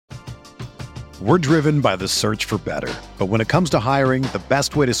We're driven by the search for better. But when it comes to hiring, the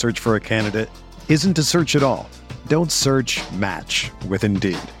best way to search for a candidate isn't to search at all. Don't search, match with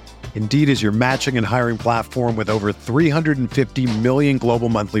Indeed. Indeed is your matching and hiring platform with over 350 million global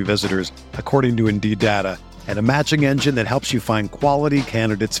monthly visitors, according to Indeed data, and a matching engine that helps you find quality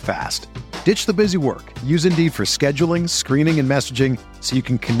candidates fast. Ditch the busy work. Use Indeed for scheduling, screening, and messaging so you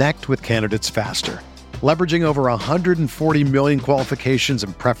can connect with candidates faster. Leveraging over 140 million qualifications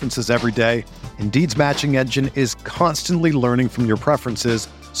and preferences every day, Indeed's matching engine is constantly learning from your preferences,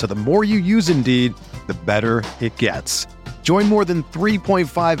 so the more you use Indeed, the better it gets. Join more than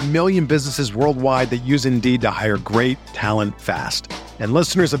 3.5 million businesses worldwide that use Indeed to hire great talent fast. And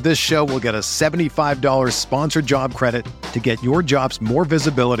listeners of this show will get a $75 sponsored job credit to get your jobs more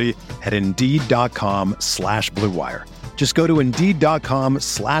visibility at Indeed.com/Blue Wire. Just go to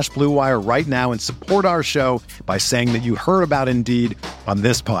Indeed.com/Blue Wire right now and support our show by saying that you heard about Indeed on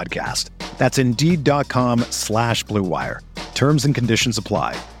this podcast. That's Indeed.com/Blue Wire. Terms and conditions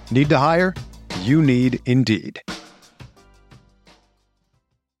apply. Need to hire? You need Indeed.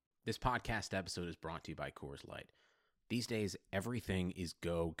 This podcast episode is brought to you by Coors Light. These days, everything is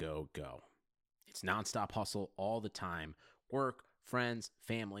go, go, go. It's nonstop hustle all the time. Work, friends,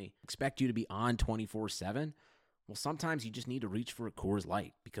 family, expect you to be on 24/7. Well, sometimes you just need to reach for a Coors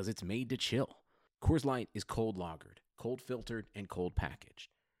Light because it's made to chill. Coors Light is cold lagered, cold filtered, and cold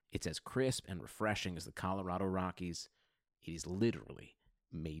packaged. It's as crisp and refreshing as the Colorado Rockies. It is literally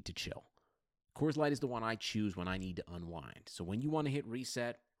made to chill. Coors Light is the one I choose when I need to unwind. So when you want to hit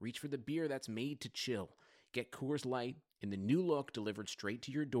reset, reach for the beer that's made to chill. Get Coors Light in the new look delivered straight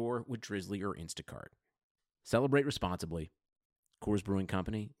to your door with Drizzly or Instacart. Celebrate responsibly. Coors Brewing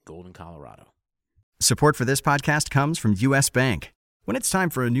Company, Golden, Colorado. Support for this podcast comes from U.S. Bank. When it's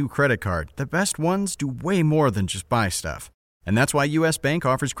time for a new credit card, the best ones do way more than just buy stuff. And that's why U.S. Bank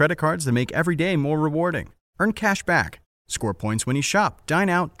offers credit cards that make every day more rewarding. Earn cash back, score points when you shop, dine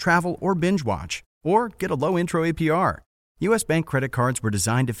out, travel, or binge watch, or get a low intro APR. U.S. Bank credit cards were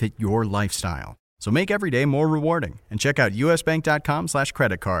designed to fit your lifestyle. So make every day more rewarding and check out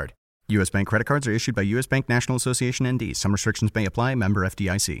usbank.com/credit card. U.S. Bank credit cards are issued by U.S. Bank National Association ND. Some restrictions may apply. Member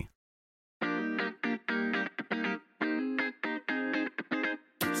FDIC.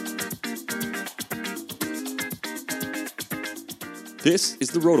 This is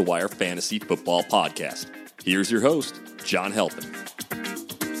the RotoWire Fantasy Football Podcast. Here's your host, John Helpin.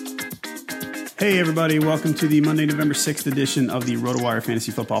 Hey, everybody. Welcome to the Monday, November 6th edition of the RotoWire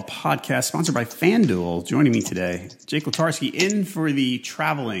Fantasy Football Podcast, sponsored by FanDuel. Joining me today, Jake Latarski, in for the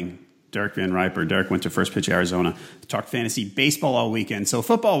traveling Derek Van Riper. Derek went to First Pitch, Arizona, to talk fantasy baseball all weekend. So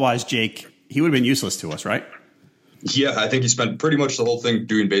football-wise, Jake, he would have been useless to us, right? Yeah, I think he spent pretty much the whole thing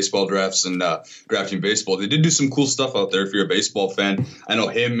doing baseball drafts and drafting baseball. They did do some cool stuff out there if you're a baseball fan. I know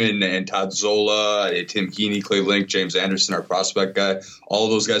him and Todd Zola, Tim Keeney, Clay Link, James Anderson, our prospect guy. All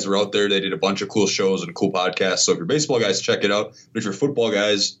of those guys were out there. They did a bunch of cool shows and cool podcasts. So if you're baseball guys, check it out. But if you're football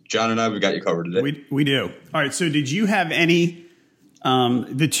guys, John and I, we've got you covered today. We do. All right, so did you have any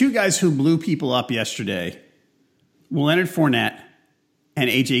the two guys who blew people up yesterday, Leonard Fournette and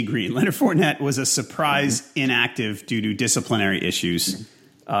A.J. Green. Leonard Fournette was a surprise inactive due to disciplinary issues.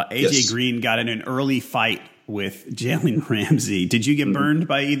 A.J. Green got in an early fight with Jalen Ramsey. Did you get burned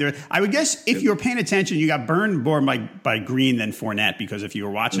by either? I would guess if you were paying attention, you got burned more by Green than Fournette, because if you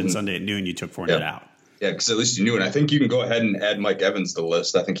were watching Sunday at noon, you took Fournette out. Yeah, because at least you knew it. I think you can go ahead and add Mike Evans to the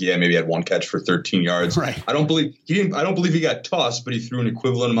list. I think he maybe had one catch for 13 yards. Right. I don't believe he got tossed, but he threw an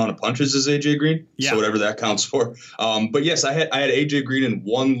equivalent amount of punches as AJ Green. Yeah. So whatever that counts for. But yes, I had AJ Green in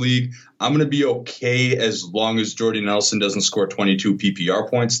one league. I'm going to be okay as long as Jordy Nelson doesn't score 22 PPR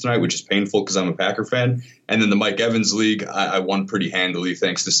points tonight, which is painful because I'm a Packer fan. And then the Mike Evans league, I won pretty handily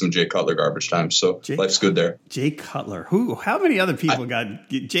thanks to some Jay Cutler garbage time. So life's good there. Jay Cutler. How many other people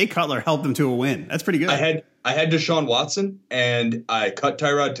Jay Cutler helped them to a win? That's pretty good. I had Deshaun Watson, and I cut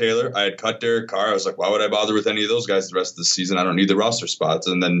Tyrod Taylor. I had cut Derek Carr. I was like, why would I bother with any of those guys the rest of the season? I don't need the roster spots.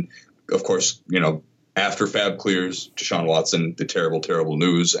 And then, of course, after Fab clears, Deshaun Watson, the terrible, terrible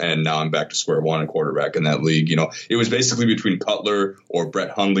news, and now I'm back to square one and quarterback in that league. It was basically between Cutler or Brett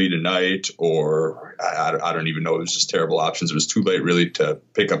Hundley tonight, or I don't even know. It was just terrible options. It was too late, really, to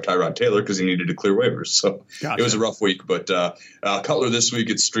pick up Tyrod Taylor because he needed to clear waivers. So It was a rough week. But Cutler this week,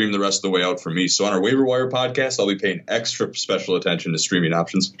 it's streamed the rest of the way out for me. So on our Waiver Wire podcast, I'll be paying extra special attention to streaming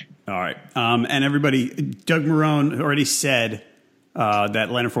options. All right. And everybody, Doug Marrone already said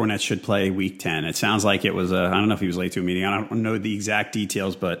that Leonard Fournette should play Week 10. It sounds like it was I don't know if he was late to a meeting. I don't know the exact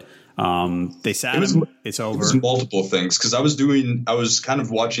details, but They sat him. It's over. It was multiple things because I was kind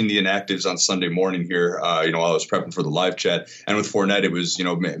of watching the inactives on Sunday morning here, while I was prepping for the live chat. And with Fournette, it was,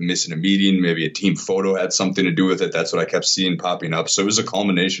 missing a meeting. Maybe a team photo had something to do with it. That's what I kept seeing popping up. So it was a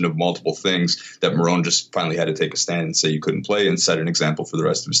culmination of multiple things that Marrone just finally had to take a stand and say you couldn't play and set an example for the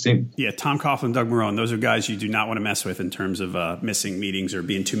rest of his team. Yeah, Tom Coughlin, Doug Marrone, those are guys you do not want to mess with in terms of missing meetings or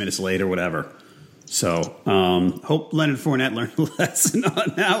being 2 minutes late or whatever. So hope Leonard Fournette learned a lesson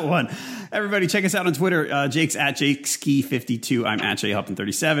on that one. Everybody, check us out on Twitter. Jake's at JakeSki52. I'm at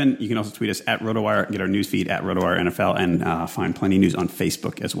JHuffman37. You can also tweet us at RotoWire, get our news feed at RotoWire NFL, and find plenty of news on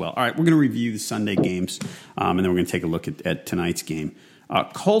Facebook as well. All right, we're going to review the Sunday games, and then we're going to take a look at tonight's game.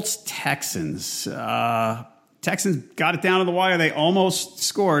 Colts-Texans. Texans got it down to the wire. They almost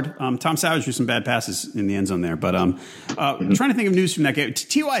scored. Tom Savage threw some bad passes in the end zone there. But I'm trying to think of news from that game.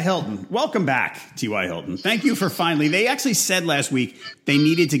 T.Y. Hilton. Welcome back, T.Y. Hilton. Thank you for finally. They actually said last week they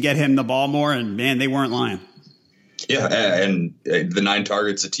needed to get him the ball more, and, man, they weren't lying. Yeah, and the 9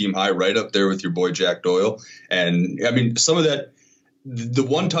 targets, a team high, right up there with your boy Jack Doyle. And, I mean, some of that, the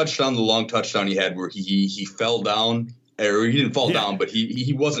one touchdown, the long touchdown he had where he fell down, or he didn't fall down, but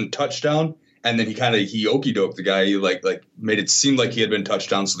he wasn't touchdown. And then he okey-doked the guy. He like made it seem like he had been touched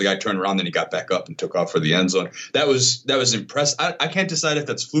down. So the guy turned around, then he got back up and took off for the end zone. That was impressive. I can't decide if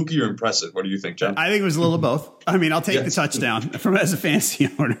that's fluky or impressive. What do you think, John? I think it was a little of both. I mean, I'll take the touchdown as a fantasy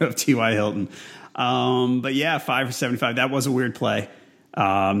owner of T.Y. Hilton. But yeah, 5 for 75. That was a weird play.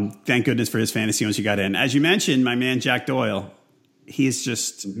 Thank goodness for his fantasy owners who got in. As you mentioned, my man Jack Doyle, he is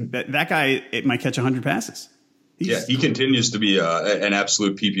just that guy. It might catch 100 passes. He continues to be an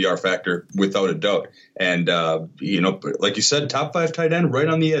absolute PPR factor without a doubt. And, like you said, top 5 tight end right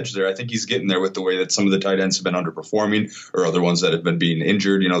on the edge there. I think he's getting there with the way that some of the tight ends have been underperforming or other ones that have been being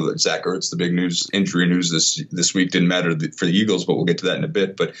injured. Zach Ertz, the big injury news this week didn't matter for the Eagles, but we'll get to that in a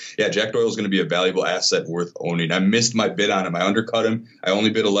bit. But, yeah, Jack Doyle is going to be a valuable asset worth owning. I missed my bid on him. I undercut him. I only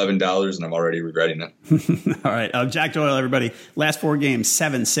bid $11, and I'm already regretting it. All right. Jack Doyle, everybody. Last 4 games,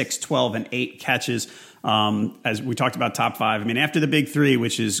 7, 6, 12, and 8 catches. As we talked about top 5, I mean, after the big 3,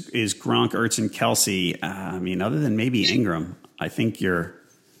 which is Gronk, Ertz, and Kelsey, other than maybe Ingram, I think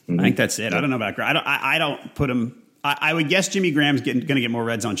that's it. I don't know about Gronk. I don't put him. I would guess Jimmy Graham's going to get more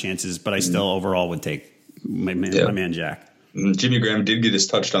red zone chances, but I still overall would take my man Jack. Jimmy Graham did get his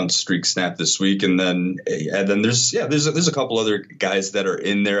touchdown streak snapped this week, and then there's a couple other guys that are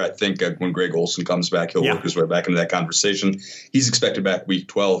in there. I think when Greg Olsen comes back, he'll work his way back into that conversation. He's expected back week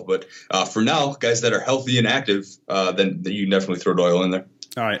 12, but for now, guys that are healthy and active, then you definitely throw Doyle in there.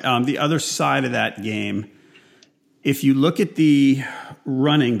 All right, the other side of that game, if you look at the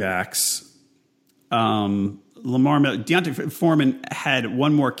running backs, D'Onta Foreman had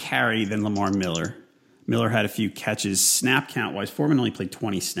one more carry than Lamar Miller. Miller had a few catches. Snap count-wise, Foreman only played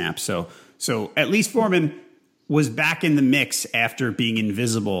 20 snaps. So at least Foreman was back in the mix after being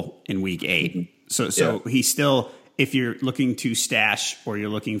invisible in week 8. So he's still, if you're looking to stash or you're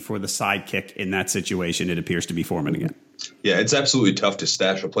looking for the sidekick in that situation, it appears to be Foreman again. Yeah, it's absolutely tough to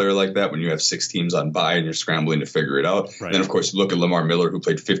stash a player like that when you have 6 teams on bye and you're scrambling to figure it out. Right. And then, of course, you look at Lamar Miller, who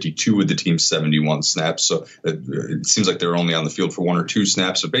played 52 with the team's 71 snaps. So it seems like they were only on the field for 1 or 2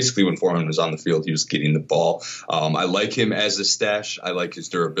 snaps. So basically, when Foreman was on the field, he was getting the ball. I like him as a stash. I like his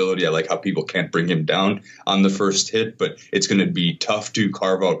durability. I like how people can't bring him down on the first hit. But it's going to be tough to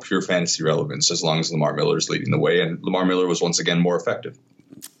carve out pure fantasy relevance as long as Lamar Miller is leading the way. And Lamar Miller was once again more effective.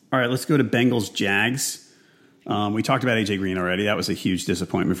 All right, let's go to Bengals-Jags. We talked about A.J. Green already. That was a huge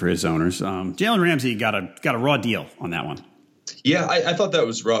disappointment for his owners. Jalen Ramsey got a raw deal on that one. Yeah, I thought that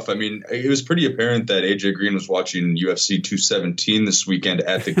was rough. I mean, it was pretty apparent that A.J. Green was watching UFC 217 this weekend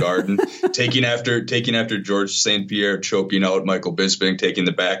at the Garden, taking after George St. Pierre, choking out Michael Bisping, taking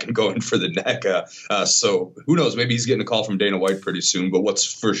the back and going for the neck. So who knows? Maybe he's getting a call from Dana White pretty soon. But what's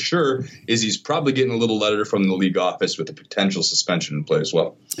for sure is he's probably getting a little letter from the league office with a potential suspension in play as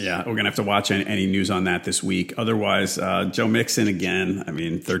well. Yeah, we're going to have to watch any news on that this week. Otherwise, Joe Mixon again. I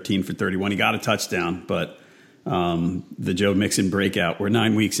mean, 13 for 31. He got a touchdown, but the Joe Mixon breakout, we're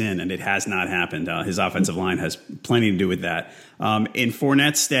 9 weeks in and it has not happened. His offensive line has plenty to do with that. In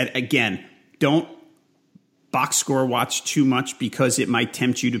Fournette's stead, again, don't box score watch too much because it might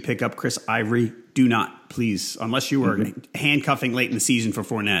tempt you to pick up Chris Ivory. Do not, please, unless you were handcuffing late in the season for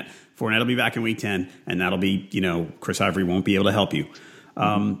Fournette. Fournette will be back in week 10 and that'll be, Chris Ivory won't be able to help you.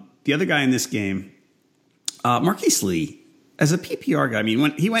 The other guy in this game, Marquise Lee. As a PPR guy, I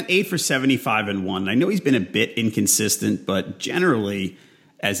mean, he went 8 for 75 and 1. I know he's been a bit inconsistent, but generally,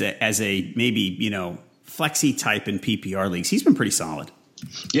 as a maybe flexi type in PPR leagues, he's been pretty solid.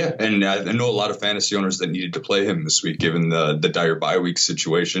 Yeah, and I know a lot of fantasy owners that needed to play him this week, given the dire bye week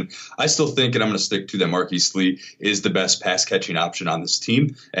situation. I still think, and I'm going to stick to that, Marquise Lee is the best pass catching option on this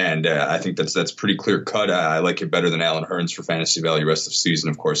team, and I think that's pretty clear cut. I like it better than Allen Hurns for fantasy value rest of season.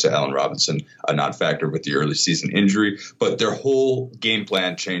 Of course, Allen Robinson a non-factor with the early season injury, but their whole game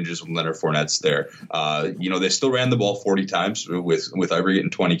plan changes when Leonard Fournette's there. They still ran the ball 40 times with Ivory getting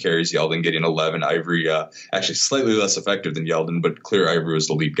 20 carries, Yeldon getting 11. Ivory actually slightly less effective than Yeldon, but clear Ivory was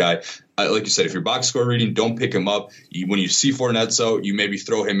the lead guy. Like you said, if you're box score reading, don't pick him up. When you see Fournette's out, you maybe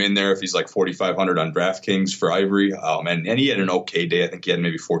throw him in there if he's like 4,500 on DraftKings for Ivory. And he had an okay day. I think he had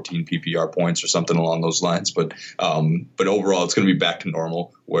maybe 14 PPR points or something along those lines. But overall, it's going to be back to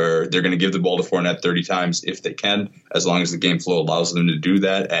normal where they're going to give the ball to Fournette 30 times if they can, as long as the game flow allows them to do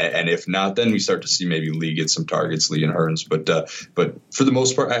that. And if not, then we start to see maybe Lee get some targets, Lee and Hurns. But for the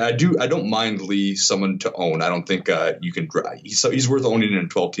most part, I don't mind Lee someone to own. I don't think you can. He's worth owning in a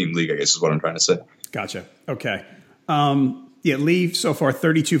 12-team league, I guess is what I'm trying to say. Gotcha. Okay. Lee so far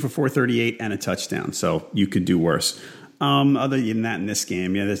 32 for 438 and a touchdown. So you could do worse. Other than that, in this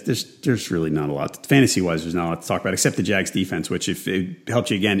game, there's really not a lot. Fantasy-wise, there's not a lot to talk about, except the Jags defense, which if it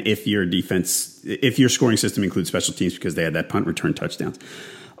helps you again, if your scoring system includes special teams because they had that punt return touchdowns.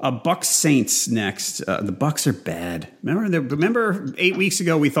 Bucs Saints next. The Bucs are bad. Remember 8 weeks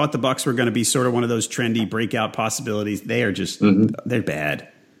ago we thought the Bucs were going to be sort of one of those trendy breakout possibilities. They are just they're bad.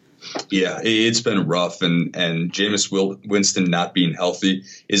 Yeah, it's been rough, and Jameis Winston not being healthy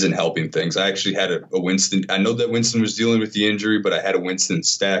isn't helping things. I actually had a Winston. I know that Winston was dealing with the injury, but I had a Winston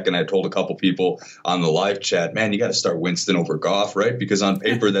stack, and I told a couple people on the live chat, man, you got to start Winston over Goff, right? Because on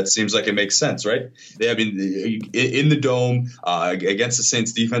paper, that seems like it makes sense, right? In the dome against the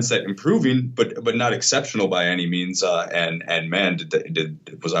Saints defense, that improving, but not exceptional by any means. And man,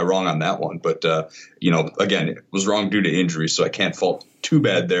 was I wrong on that one? But again, it was wrong due to injury, so I can't fault too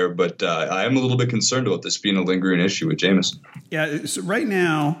bad there, but I am a little bit concerned about this being a lingering issue with Jameis. Yeah, so right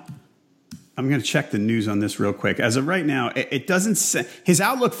now, I'm going to check the news on this real quick. As of right now, it doesn't say, his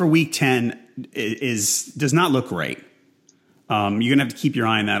outlook for Week 10 does not look great. You're going to have to keep your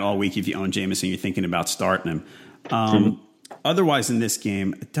eye on that all week if you own Jameis and you're thinking about starting him. Otherwise, in this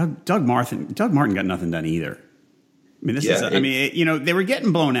game, Doug Martin got nothing done either. I mean, they were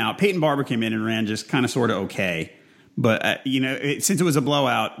getting blown out. Peyton Barber came in and ran just kind of sort of okay. But, since it was a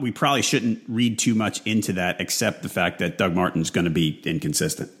blowout, we probably shouldn't read too much into that, except the fact that Doug Martin's going to be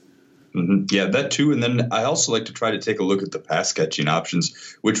inconsistent. Mm-hmm. Yeah, that too. And then I also like to try to take a look at the pass catching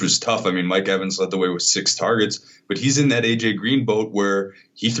options, which was tough. I mean, Mike Evans led the way with 6 targets, but he's in that AJ Green boat where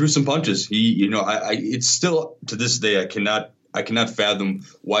he threw some punches. It's still to this day, I cannot fathom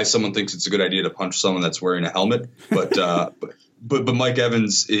why someone thinks it's a good idea to punch someone that's wearing a helmet, but But Mike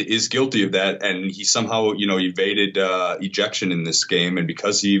Evans is guilty of that, and he somehow, evaded ejection in this game. And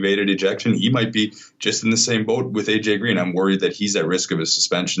because he evaded ejection, he might be just in the same boat with AJ Green. I'm worried that he's at risk of a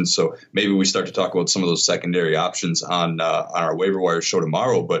suspension. So maybe we start to talk about some of those secondary options on our waiver wire show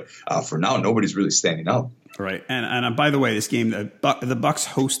tomorrow. But for now, nobody's really standing out. Right. And by the way, this game, the Bucs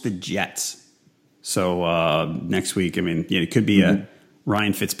host the Jets. So next week, it could be a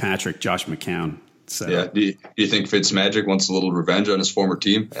Ryan Fitzpatrick, Josh McCown. So. Yeah. Do you think Fitzmagic wants a little revenge on his former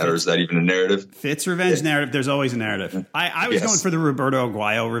team? Or is that even a narrative? Fitz revenge narrative. There's always a narrative. I was going for the Roberto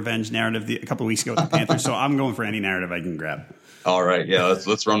Aguayo revenge narrative a couple of weeks ago with the Panthers, so I'm going for any narrative I can grab. All right. Yeah,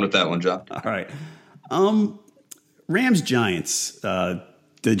 let's run with that one, John. All right. Rams Giants. The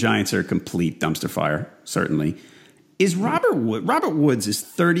Giants are a complete dumpster fire, certainly. Is Robert Woods is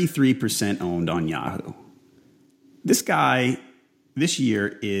 33% owned on Yahoo. This guy this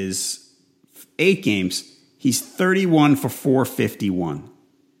year is 8 games, he's 31 for 451.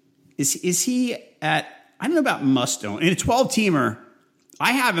 Is he at, I don't know about must own. In a 12-teamer,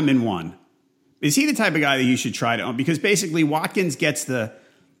 I have him in 1. Is he the type of guy that you should try to own? Because basically Watkins gets the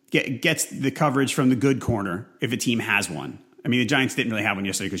coverage from the good corner if a team has one. I mean, the Giants didn't really have one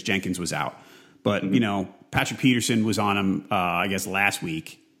yesterday because Jenkins was out. But, Patrick Peterson was on him, I guess, last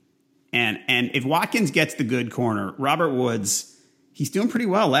week. And if Watkins gets the good corner, Robert Woods, he's doing pretty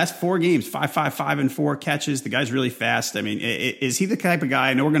well. Last 4 games, 5 and 4 catches. The guy's really fast. I mean, is he the type of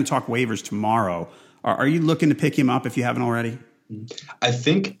guy? I know we're going to talk waivers tomorrow. Are you looking to pick him up if you haven't already? I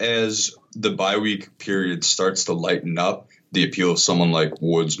think as the bye week period starts to lighten up, the appeal of someone like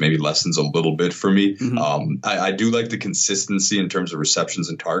Woods maybe lessens a little bit for me. Mm-hmm. I do like the consistency in terms of receptions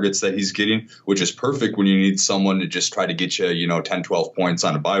and targets that he's getting, which is perfect when you need someone to just try to get you, 10, 12 points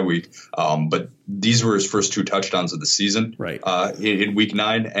on a bye week. But these were his first 2 touchdowns of the season, right? In week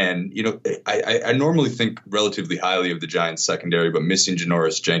 9. And, I normally think relatively highly of the Giants secondary, but missing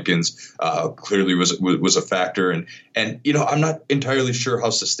Janoris Jenkins clearly was a factor. And, I'm not entirely sure how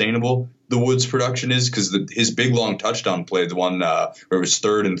sustainable the Woods production is, because his big long touchdown play, the one where it was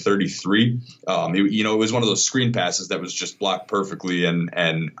 3rd and 33, it was one of those screen passes that was just blocked perfectly.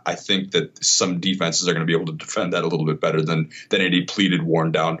 And I think that some defenses are going to be able to defend that a little bit better than a depleted,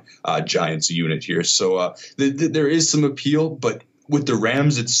 worn down Giants unit here. So there is some appeal, but with the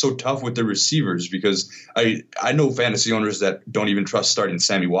Rams, it's so tough with the receivers, because I know fantasy owners that don't even trust starting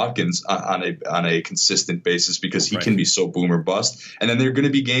Sammy Watkins on a consistent basis, because he can be so boom or bust. And then there are going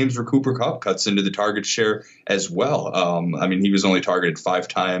to be games where Cooper Kupp cuts into the target share as well. He was only targeted 5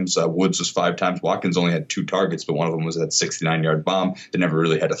 times. Woods was 5 times. Watkins only had 2 targets, but one of them was that 69-yard bomb. They never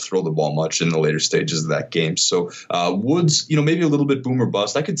really had to throw the ball much in the later stages of that game. So Woods, maybe a little bit boom or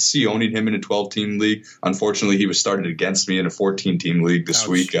bust. I could see owning him in a 12-team league. Unfortunately, he was started against me in a 14-team league this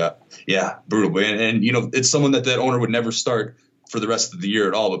week. Brutal. And it's someone that owner would never start for the rest of the year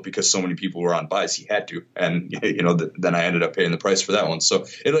at all, but because so many people were on buys, he had to. And, then I ended up paying the price for that one. So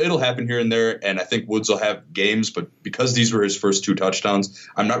it'll happen here and there. And I think Woods will have games, but because these were his first 2 touchdowns,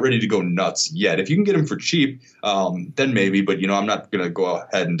 I'm not ready to go nuts yet. If you can get him for cheap, then maybe, but I'm not going to go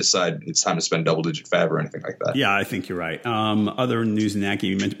ahead and decide it's time to spend double-digit fab or anything like that. Yeah, I think you're right. Other news in that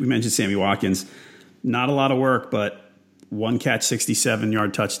game, we mentioned Sammy Watkins. Not a lot of work, but 1 catch,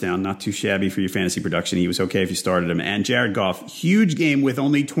 67-yard touchdown. Not too shabby for your fantasy production. He was okay if you started him. And Jared Goff, huge game with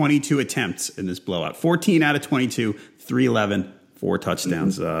only 22 attempts in this blowout. 14 out of 22, 311, 4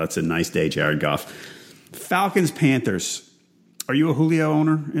 touchdowns. It's a nice day, Jared Goff. Falcons, Panthers. Are you a Julio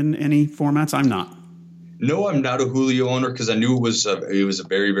owner in any formats? I'm not. No, I'm not a Julio owner, because I knew it was a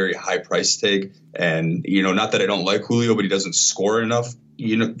very, very high price tag. And, not that I don't like Julio, but he doesn't score enough.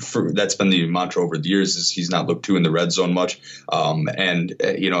 That's been the mantra over the years, is he's not looked to in the red zone much. And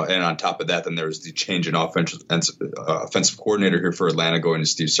on top of that, then there was the change in offensive coordinator here for Atlanta, going to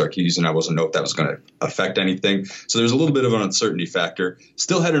Steve Sarkisian, and I wasn't know if that was going to affect anything. So there's a little bit of an uncertainty factor.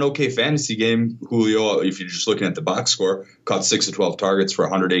 Still had an okay fantasy game. Julio, if you're just looking at the box score, caught 6 of 12 targets for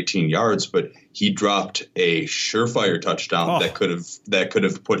 118 yards, but he dropped a surefire touchdown that could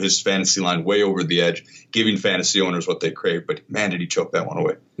have put his fantasy line way over the edge, giving fantasy owners what they crave. But man, did he choke that one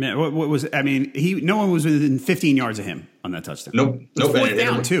away. Man, what was? No one was within 15 yards of him on that touchdown. Nope. Fourth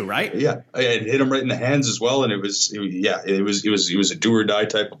down too, right? Yeah, it hit him right in the hands as well, and it was a do or die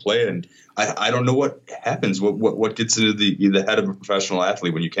type of play. And I don't know what happens. What gets into the head of a professional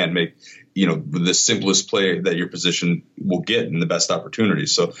athlete when you can't make the simplest play that your position will get and the best opportunity.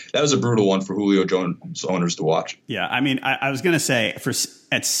 So that was a brutal one for Julio Jones owners to watch. Yeah, I was going to say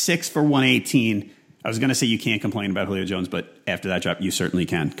at 6 for 118. I was going to say you can't complain about Julio Jones, but after that drop, you certainly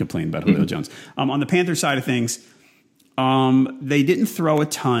can complain about Julio Jones. On the Panthers side of things, they didn't throw a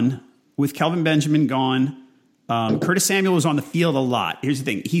ton. With Kelvin Benjamin gone, Curtis Samuel was on the field a lot. Here's the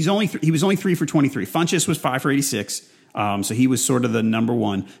thing. He was only 3 for 23. Funchess was 5 for 86. So he was sort of the number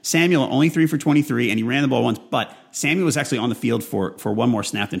one. Samuel only 3 for 23, and he ran the ball once, but Samuel was actually on the field for one more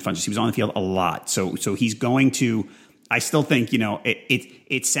snap than Funchess. He was on the field a lot. So he's going to, I still think,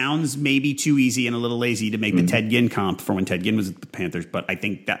 it sounds maybe too easy and a little lazy to make the Ted Ginn comp for when Ted Ginn was at the Panthers, but I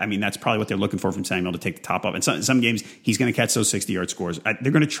think that's probably what they're looking for from Samuel, to take the top up. And some games, he's going to catch those 60-yard scores.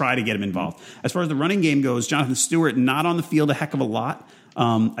 They're going to try to get him involved. As far as the running game goes, Jonathan Stewart, not on the field a heck of a lot.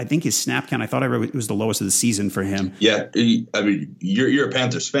 I think his snap count, I thought I read it was the lowest of the season for him. Yeah, you're a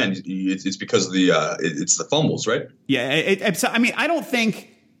Panthers fan. It's because of it's the fumbles, right? Yeah, I don't think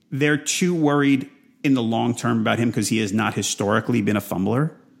they're too worried in the long term about him, because he has not historically been a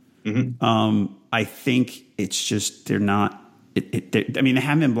fumbler. I think it's just they're not. They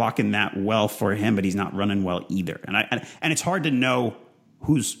haven't been blocking that well for him, but he's not running well either. And it's hard to know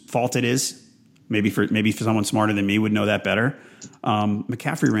whose fault it is. Maybe for someone smarter than me would know that better.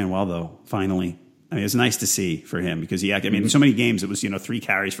 McCaffrey ran well though. Finally, it was nice to see for him, because so many games it was 3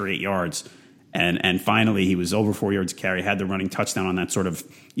 carries for 8 yards. And finally, he was over 4 yards a carry, had the running touchdown on that sort of,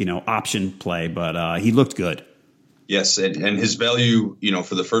 option play. But he looked good. Yes, and his value,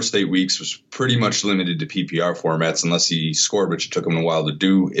 for the first 8 weeks was pretty much limited to PPR formats unless he scored, which it took him a while to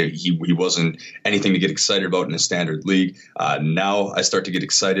do. He wasn't anything to get excited about in a standard league. Now I start to get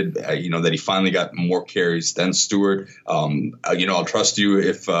excited, that he finally got more carries than Stewart. I'll trust you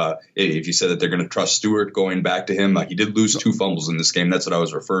if you said that they're going to trust Stewart going back to him. He did lose 2 fumbles in this game. That's what I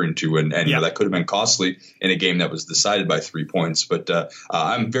was referring to, and that could have been costly in a game that was decided by 3 points. But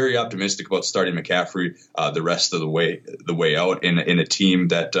I'm very optimistic about starting McCaffrey the rest of the way. the way out in a team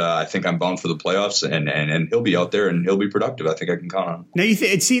that I think I'm bound for the playoffs, and he'll be out there and he'll be productive. I think I can count on him. Now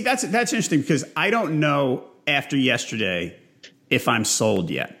see that's interesting because I don't know after yesterday if I'm sold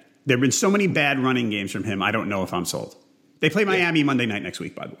yet. There have been so many bad running games from him. I don't know if I'm sold. They play Miami Monday night next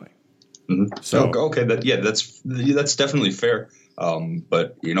week, by the way. Mm-hmm. So okay, that's definitely fair.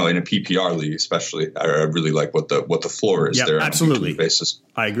 But in a PPR league, especially, I really like what the floor is there. Absolutely. On a weekly basis.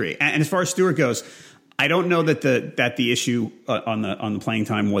 I agree. And as far as Stewart goes, I don't know that the issue on the playing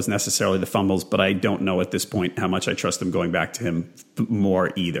time was necessarily the fumbles, but I don't know at this point how much I trust them going back to him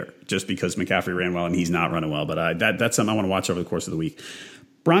more either. Just because McCaffrey ran well and he's not running well, but that's something I want to watch over the course of the week.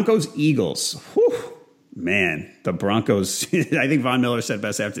 Broncos Eagles. Whew. Man, the Broncos, I think Von Miller said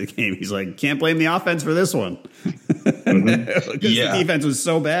best after the game. He's like, can't blame the offense for this one. Because the defense was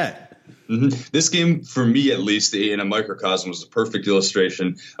so bad. Mm-hmm. This game, for me at least, in a microcosm, was a perfect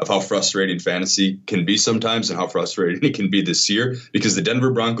illustration of how frustrating fantasy can be sometimes and how frustrating it can be this year, because the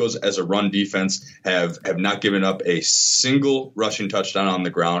Denver Broncos, as a run defense, have not given up a single rushing touchdown on the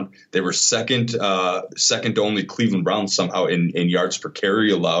ground. They were second to only Cleveland Browns somehow in yards per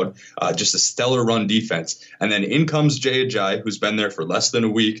carry allowed. Just a stellar run defense. And then in comes Jay Ajayi, who's been there for less than a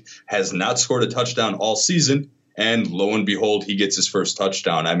week, has not scored a touchdown all season. And lo and behold, he gets his first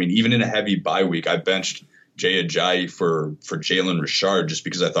touchdown. I mean, even in a heavy bye week, I benched Jay Ajayi for Jalen Richard just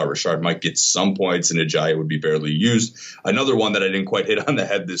because I thought Richard might get some points and Ajayi would be barely used. Another one that I didn't quite hit on the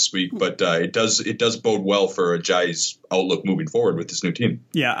head this week, but it does bode well for Ajayi's outlook moving forward with this new team.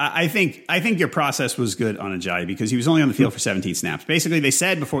 Yeah, I think your process was good on Ajayi because he was only on the field for 17 snaps. Basically, they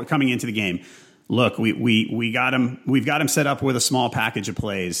said before coming into the game, look, we've got him set up with a small package of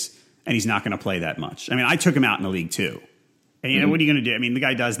plays. And he's not going to play that much. I mean, I took him out in the league too. And what are you going to do? I mean, the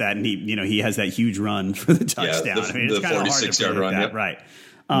guy does that, and he has that huge run for the touchdown. Yeah, it's kind of hard to 46-yard run, that, right?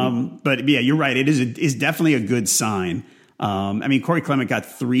 But yeah, you're right. It is definitely a good sign. I mean, Corey Clement got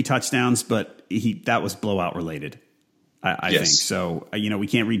 3 touchdowns, but that was blowout related. I think so. We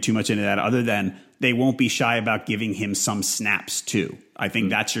can't read too much into that, other than they won't be shy about giving him some snaps too. I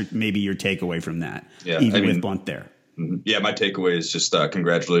think that's maybe your takeaway from that. Yeah, with Blunt there. Yeah, my takeaway is just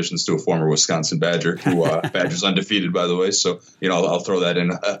congratulations to a former Wisconsin Badger who Badger's undefeated, by the way. So, I'll throw that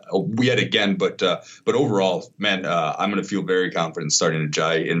in yet again. But overall, man, I'm going to feel very confident starting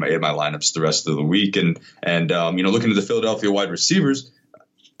Ajayi in my lineups the rest of the week. And looking at the Philadelphia wide receivers,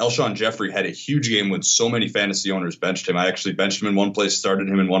 Alshon Jeffrey had a huge game when so many fantasy owners benched him. I actually benched him in one place, started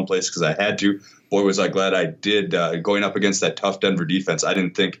him in one place because I had to. Boy, was I glad I did. Going up against that tough Denver defense, I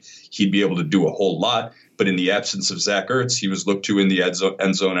didn't think he'd be able to do a whole lot. But in the absence of Zach Ertz, he was looked to in the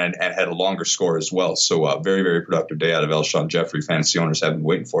end zone and had a longer score as well. So very, very productive day out of Alshon Jeffrey. Fantasy owners have been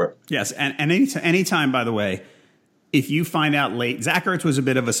waiting for it. Yes, and anytime, by the way, if you find out late, Zach Ertz was a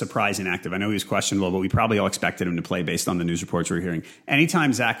bit of a surprise inactive. I know he was questionable, but we probably all expected him to play based on the news reports we're hearing.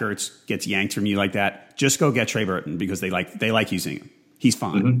 Anytime Zach Ertz gets yanked from you like that, just go get Trey Burton because they like using him. He's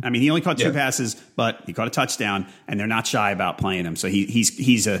fine. Mm-hmm. I mean, he only caught 2 passes, but he caught a touchdown, and they're not shy about playing him. So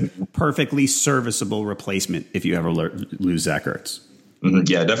he's a perfectly serviceable replacement if you ever lose Zach Ertz. Mm-hmm.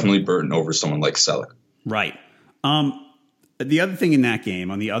 Yeah, definitely Burton over someone like Selleck. Right. The other thing in that game,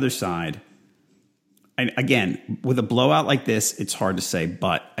 on the other side, and again, with a blowout like this, it's hard to say,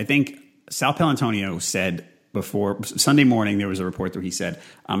 but I think Sal Paolantonio said before Sunday morning, there was a report where he said,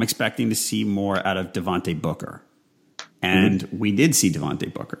 I'm expecting to see more out of Devontae Booker. And we did see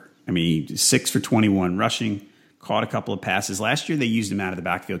Devontae Booker. I mean, 6 for 21 rushing, caught a couple of passes. Last year, they used him out of the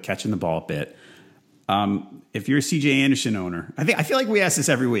backfield, catching the ball a bit. If you're a C.J. Anderson owner, I feel like we ask this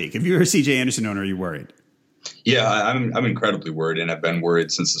every week. If you're a C.J. Anderson owner, are you worried? Yeah, I'm incredibly worried, and I've been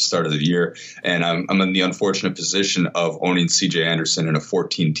worried since the start of the year. And I'm in the unfortunate position of owning C.J. Anderson in a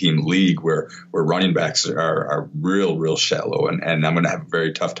 14-team league where running backs are real shallow, and I'm going to have a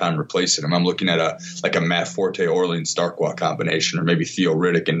very tough time replacing him. I'm looking at a Matt Forte, Orleans Darkwa combination, or maybe Theo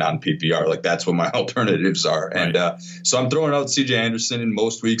Riddick in non-PPR. Like, that's what my alternatives are. Right. And so I'm throwing out C.J. Anderson in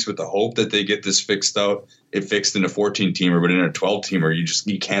most weeks with the hope that they get this fixed out. It fixed in a 14-teamer, but in a 12-teamer,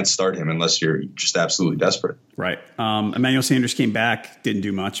 you can't start him unless you're just absolutely desperate. Right. Emmanuel Sanders came back, didn't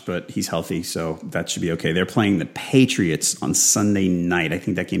do much, but he's healthy, so that should be okay. They're playing the Patriots on Sunday night. I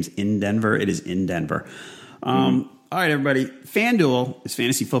think that game's in Denver. It is in Denver. All right, everybody. FanDuel is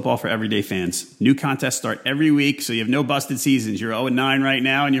fantasy football for everyday fans. New contests start every week, so you have no busted seasons. You're 0-9 right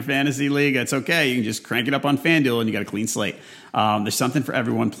now in your fantasy league. That's okay. You can just crank it up on FanDuel, and you got a clean slate. There's something for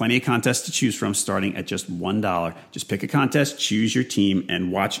everyone. Plenty of contests to choose from, starting at just $1. Just pick a contest, choose your team,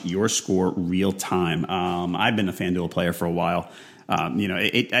 and watch your score real time. I've been a FanDuel player for a while. At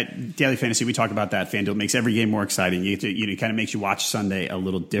Daily Fantasy, we talk about that. FanDuel makes every game more exciting. It kind of makes you watch Sunday a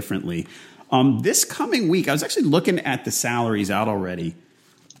little differently. This coming week, I was actually looking at the salaries out already.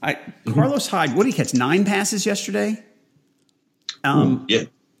 Carlos Hyde, what did he catch? 9 passes yesterday? Yeah.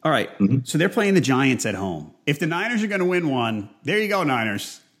 All right. So they're playing the Giants at home. If the Niners are going to win one, there you go,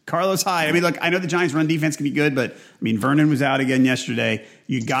 Niners. Carlos Hyde. I mean, look, I know the Giants' run defense can be good, but I mean, Vernon was out again yesterday.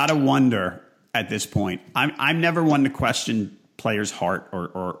 You got to wonder at this point. I'm never one to question players' heart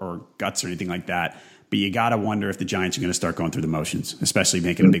or guts or anything like that. But you got to wonder if the Giants are going to start going through the motions, especially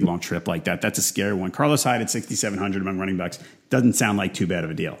making a big, long trip like that. That's a scary one. Carlos Hyde at 6,700 among running backs doesn't sound like too bad of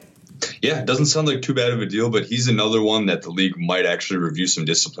a deal. Yeah, it doesn't sound like too bad of a deal, but he's another one that the league might actually review some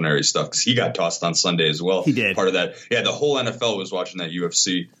disciplinary stuff because he got tossed on Sunday as well. He did. Part of that. Yeah, the whole NFL was watching that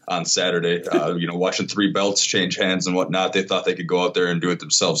UFC on Saturday, watching 3 belts change hands and whatnot. They thought they could go out there and do it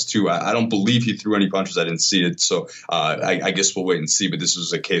themselves, too. I don't believe he threw any punches. I didn't see it. So I guess we'll wait and see. But this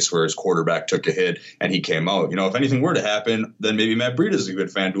was a case where his quarterback took a hit and he came out. If anything were to happen, then maybe Matt Breida is a good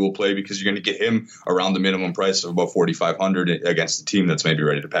FanDuel play because you're going to get him around the minimum price of about $4,500 against a team that's maybe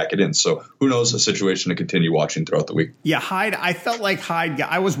ready to pack it in. So who knows, a situation to continue watching throughout the week. Yeah, Hyde, I felt like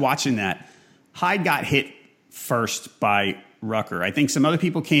I was watching that. Hyde got hit first by Rucker. I think some other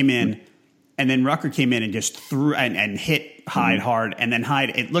people came in, and then Rucker came in and just threw and hit Hyde hard. And then Hyde,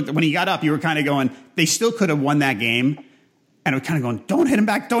 it looked, when he got up, you were kind of going, they still could have won that game. And it was kind of going, don't hit him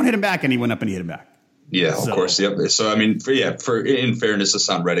back. And he went up and he hit him back. Yeah, of course. Yep. So, I mean, in fairness,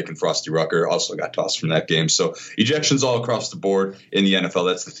 Hassan Reddick and Frosty Rucker also got tossed from that game. So ejections all across the board in the NFL.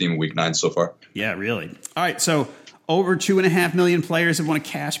 That's the theme of week 9 so far. Yeah, really. All right. So over 2.5 million players have won a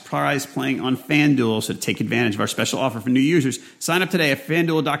cash prize playing on FanDuel. So to take advantage of our special offer for new users, sign up today at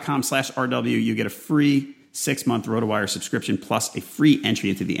FanDuel.com/RW. You get a free 6-month RotoWire subscription plus a free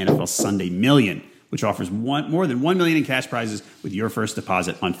entry into the NFL Sunday Million, which offers more than $1 million in cash prizes with your first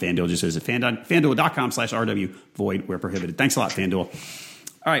deposit on FanDuel. Just visit FanDuel.com/RW. Void where prohibited. Thanks a lot, FanDuel.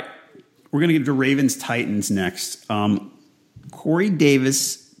 All right, we're going to get to Ravens-Titans next. Corey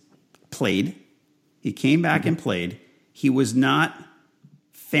Davis played. He came back and played. He was not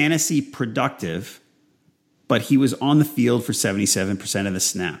fantasy productive, but he was on the field for 77% of the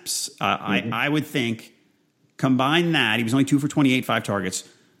snaps. I would think, combine that, he was only 2 for 28, 5 targets.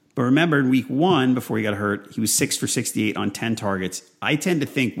 But remember, in week 1, before he got hurt, he was 6 for 68 on 10 targets. I tend to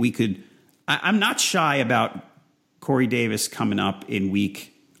think we could – I'm not shy about Corey Davis coming up in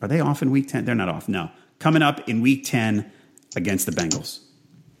week – are they off in week 10? They're not off, no. Coming up in week 10 against the Bengals.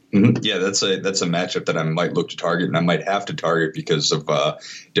 Mm-hmm. Yeah, that's a matchup that I might look to target, and I might have to target because of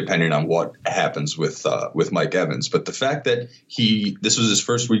depending on what happens with Mike Evans. But the fact that this was his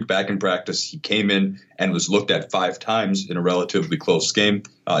first week back in practice, he came in and was looked at 5 times in a relatively close game.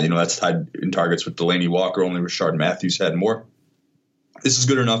 That's tied in targets with Delaney Walker. Only Rashard Matthews had more. This is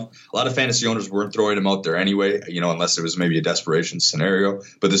good enough. A lot of fantasy owners weren't throwing him out there anyway, unless it was maybe a desperation scenario.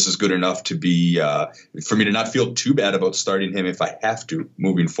 But this is good enough to be for me to not feel too bad about starting him if I have to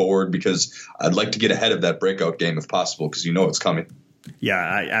moving forward, because I'd like to get ahead of that breakout game if possible, because it's coming. Yeah,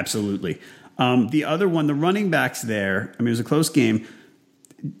 absolutely. The other one, the running backs there, it was a close game.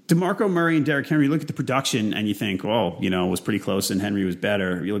 DeMarco Murray and Derrick Henry, look at the production and you think, well, it was pretty close and Henry was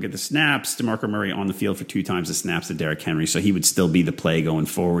better. You look at the snaps, DeMarco Murray on the field for 2 times the snaps of Derrick Henry. So he would still be the play going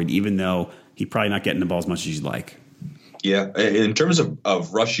forward, even though he's probably not getting the ball as much as you'd like. Yeah. In terms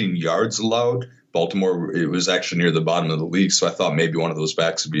of rushing yards allowed, Baltimore, it was actually near the bottom of the league. So I thought maybe one of those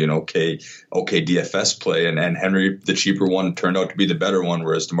backs would be an okay DFS play. And Henry, the cheaper one, turned out to be the better one,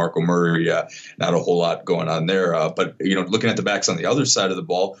 whereas DeMarco Murray, not a whole lot going on there. But looking at the backs on the other side of the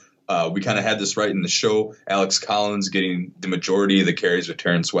ball, we kind of had this right in the show. Alex Collins getting the majority of the carries with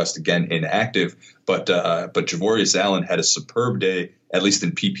Terrence West again inactive. But Javorius Allen had a superb day, at least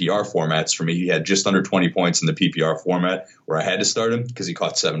in PPR formats for me. He had just under 20 points in the PPR format where I had to start him because he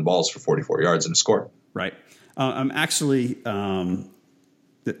caught 7 balls for 44 yards and a score. Right. I'm actually the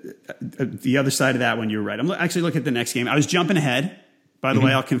other side of that one, you're right. I'm actually looking at the next game. I was jumping ahead, by the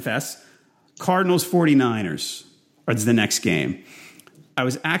way, I'll confess. Cardinals 49ers is the next game. I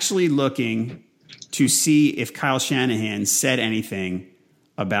was actually looking to see if Kyle Shanahan said anything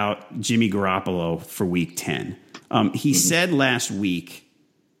about Jimmy Garoppolo for week 10. He said last week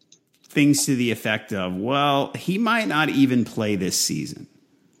things to the effect of, well, he might not even play this season.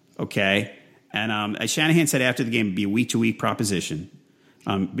 Okay? And Shanahan said after the game it'd be a week-to-week proposition.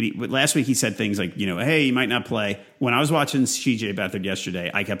 But last week he said things like, hey, he might not play. When I was watching CJ Beathard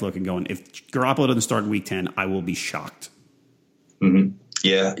yesterday, I kept looking going, if Garoppolo doesn't start in week 10, I will be shocked. Mm-hmm.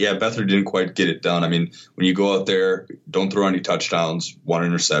 Yeah, Beathard didn't quite get it done. I mean, when you go out there, don't throw any touchdowns, 1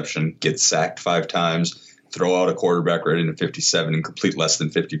 interception, get sacked 5 times, throw out a quarterback rating of 57 and complete less than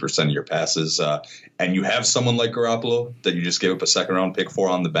 50% of your passes. And you have someone like Garoppolo that you just gave up a second-round pick for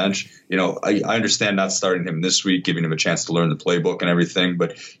on the bench. I understand not starting him this week, giving him a chance to learn the playbook and everything,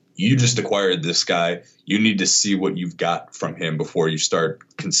 but you just acquired this guy. You need to see what you've got from him before you start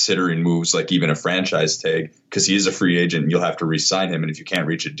considering moves like even a franchise tag, because he is a free agent and you'll have to re-sign him. And if you can't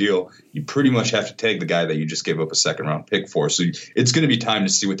reach a deal, you pretty much have to tag the guy that you just gave up a second-round pick for. So it's going to be time to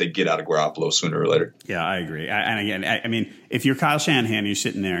see what they get out of Garoppolo sooner or later. Yeah, I agree. And again, I mean, if you're Kyle Shanahan and you're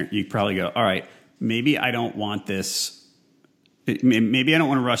sitting there, you probably go, all right, maybe I don't want this. Maybe I don't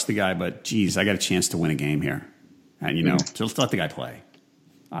want to rush the guy, but geez, I got a chance to win a game here. And, just let the guy play.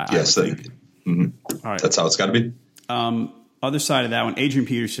 Yes, all right. That's how it's got to be. Other side of that one, Adrian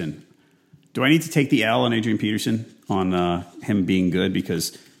Peterson. Do I need to take the L on Adrian Peterson on him being good?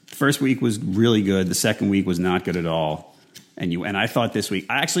 Because the first week was really good. The second week was not good at all. And I thought this week,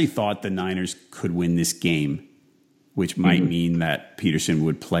 I actually thought the Niners could win this game, which might mean that Peterson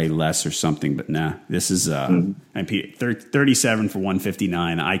would play less or something. But nah, this is 37 for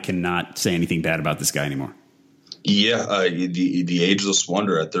 159. I cannot say anything bad about this guy anymore. Yeah, the ageless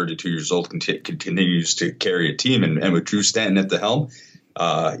wonder at 32 years old continues to carry a team, and with Drew Stanton at the helm,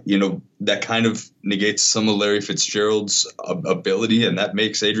 that kind of negates some of Larry Fitzgerald's ability, and that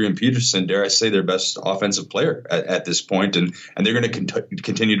makes Adrian Peterson, dare I say, their best offensive player at this point, and they're going to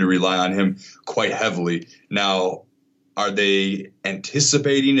continue to rely on him quite heavily. Now, are they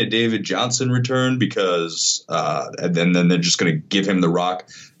anticipating a David Johnson return because and then they're just going to give him the rock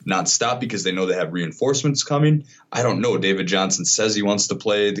nonstop because they know they have reinforcements coming? I don't know. David Johnson says he wants to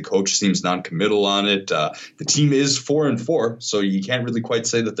play. The coach seems non-committal on it. The team is 4-4, so you can't really quite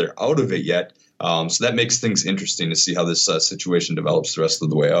say that they're out of it yet. So that makes things interesting to see how this situation develops the rest of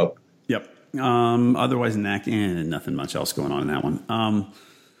the way out. Yep. Otherwise, nothing much else going on in that one.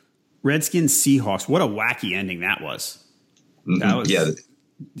 Redskins Seahawks. What a wacky ending that was. I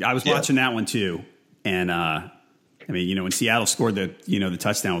was watching that one too, and when Seattle scored the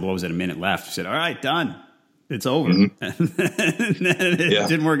touchdown with what was it, a minute left, we said, "All right, done, it's over." And it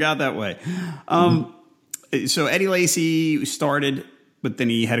didn't work out that way. So Eddie Lacy started, but then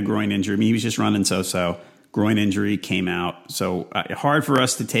he had a groin injury. I mean, he was just running so. Groin injury came out, so hard for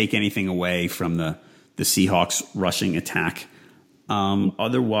us to take anything away from the Seahawks rushing attack.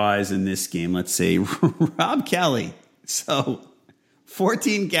 Otherwise, in this game, let's say Rob Kelly. So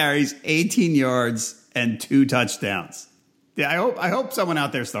 14 carries, 18 yards, and 2 touchdowns. Yeah, I hope someone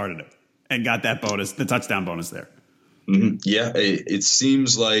out there started him and got that bonus, the touchdown bonus there. Mm-hmm. Yeah, it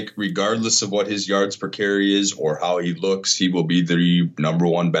seems like regardless of what his yards per carry is or how he looks, he will be the number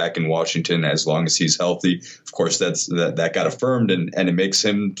one back in Washington as long as he's healthy. Of course, that got affirmed, and it makes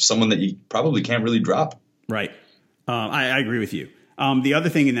him someone that you probably can't really drop. Right. I agree with you. The other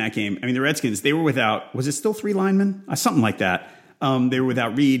thing in that game, the Redskins, they were without, was it still 3 linemen? Something like that. They were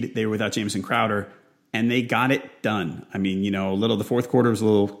without Reed. They were without Jamison Crowder, and they got it done. The fourth quarter was a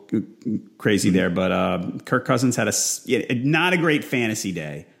little crazy there, but Kirk Cousins had not a great fantasy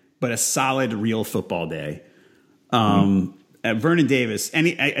day, but a solid real football day. Vernon Davis,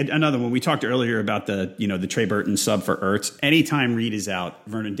 another one. We talked earlier about the Trey Burton sub for Ertz. Anytime Reed is out,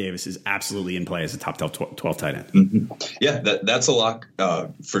 Vernon Davis is absolutely in play as a top 12 tight end. Mm-hmm. Yeah, that's a lock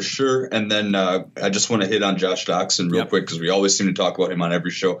for sure. And then I just want to hit on Josh Doctson real quick because we always seem to talk about him on every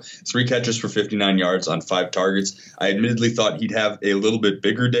show. 3 catches for 59 yards on 5 targets. I admittedly thought he'd have a little bit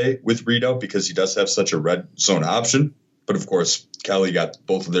bigger day with Reed out because he does have such a red zone option. But, of course, Kelly got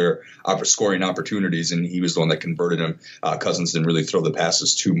both of their scoring opportunities, and he was the one that converted him. Cousins didn't really throw the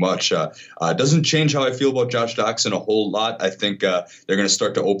passes too much. Doesn't change how I feel about Josh Doctson a whole lot. I think they're going to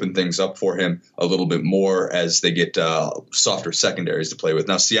start to open things up for him a little bit more as they get softer secondaries to play with.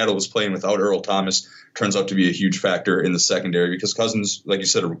 Now, Seattle was playing without Earl Thomas. Turns out to be a huge factor in the secondary because Cousins, like you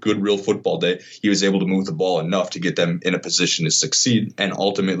said, a good real football day. He was able to move the ball enough to get them in a position to succeed and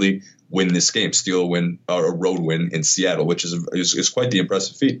ultimately win this game, steal a win or a road win in Seattle, which is quite the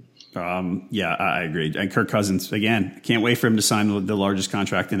impressive feat. I agree. And Kirk Cousins, again, can't wait for him to sign the largest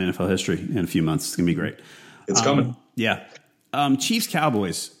contract in NFL history in a few months. It's going to be great. It's coming. Yeah. Chiefs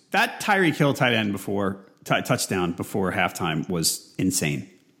Cowboys. That Tyreek Hill tight end touchdown before halftime was insane.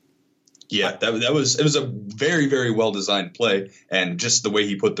 Yeah, it was a very, very well designed play, and just the way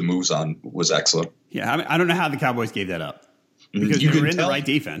he put the moves on was excellent. Yeah, I don't know how the Cowboys gave that up because they were in the right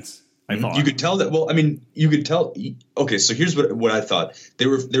defense. I thought you could tell that. Well, you could tell. Okay, so here's what I thought. They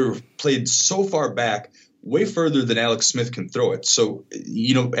were played so far back way further than Alex Smith can throw it. So,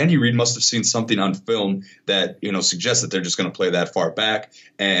 Andy Reid must have seen something on film that, suggests that they're just going to play that far back.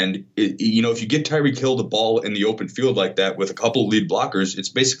 And, if you get Tyreek Hill the ball in the open field like that with a couple of lead blockers, it's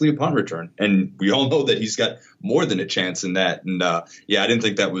basically a punt return. And we all know that he's got more than a chance in that. And, I didn't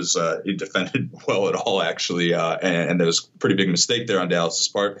think that was defended well at all, actually. And there was a pretty big mistake there on Dallas's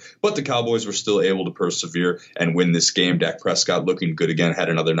part. But the Cowboys were still able to persevere and win this game. Dak Prescott looking good again, had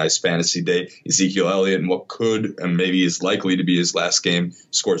another nice fantasy day. Ezekiel Elliott, in what could and maybe is likely to be his last game,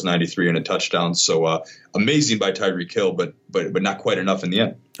 scores 93 and a touchdown. So amazing by Tyreek Hill, but not quite enough in the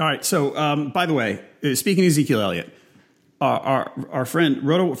end. All right. So by the way, speaking of Ezekiel Elliott, our friend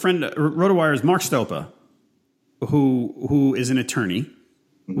RotoWire's Mark Stopa, who is an attorney,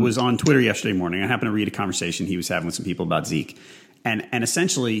 was on Twitter yesterday morning. I happened to read a conversation he was having with some people about Zeke. And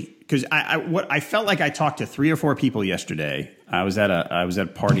essentially, because I felt like I talked to 3 or 4 people yesterday. I was at a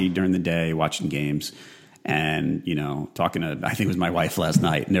party during the day watching games, and talking to, I think it was my wife last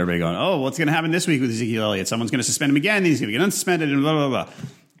night, and everybody going, "Oh, what's going to happen this week with Ezekiel Elliott? Someone's going to suspend him again. He's going to get unsuspended, and blah blah blah."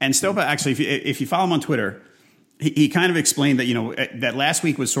 And Stopa actually, if you follow him on Twitter, he kind of explained that that last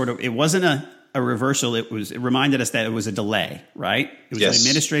week was sort of, it wasn't a reversal. It reminded us that it was a delay, right? It was an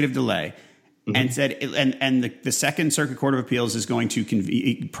administrative delay. Mm-hmm. And said, and the Second Circuit Court of Appeals is going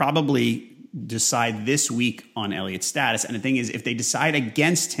to probably decide this week on Elliott's status. And the thing is, if they decide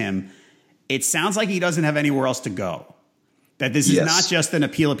against him, it sounds like he doesn't have anywhere else to go. That this is not just an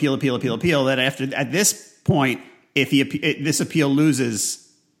appeal. That at this point, if this appeal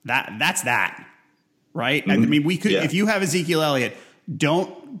loses, that's that, right? Mm-hmm. I mean, we could, if you have Ezekiel Elliott,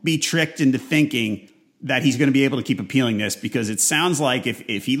 don't be tricked into thinking that he's going to be able to keep appealing this, because it sounds like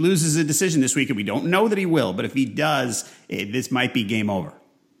if he loses a decision this week, and we don't know that he will, but if he does, this might be game over.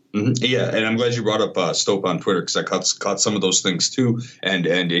 Mm-hmm. Yeah, and I'm glad you brought up Stope on Twitter, because I caught some of those things too.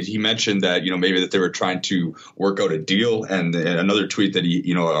 And he mentioned that maybe that they were trying to work out a deal. And another tweet that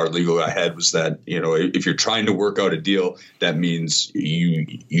our legal guy had was that if you're trying to work out a deal, that means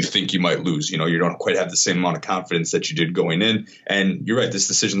you think you might lose. You don't quite have the same amount of confidence that you did going in. And you're right, this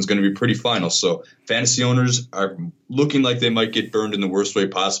decision is going to be pretty final. So fantasy owners are looking like they might get burned in the worst way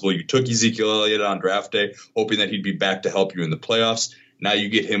possible. You took Ezekiel Elliott on draft day, hoping that he'd be back to help you in the playoffs. Now you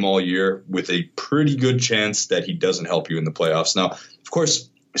get him all year with a pretty good chance that he doesn't help you in the playoffs. Now, of course,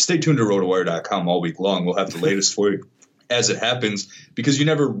 stay tuned to rotowire.com all week long. We'll have the latest for you as it happens, because you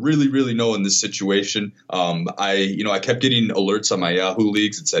never really, really know in this situation. I kept getting alerts on my Yahoo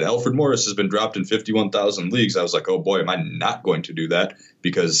leagues that said Alfred Morris has been dropped in 51,000 leagues. I was like, oh boy, am I not going to do that,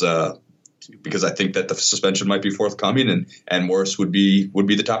 because I think that the suspension might be forthcoming, and Morris would be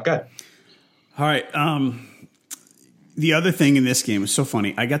the top guy. All right. The other thing in this game was so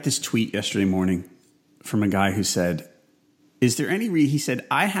funny. I got this tweet yesterday morning from a guy who said, "Is there any reason?" He said,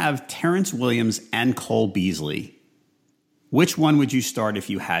 "I have Terrence Williams and Cole Beasley. Which one would you start if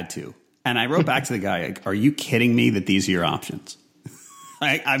you had to?" And I wrote back to the guy, like, "Are you kidding me that these are your options?"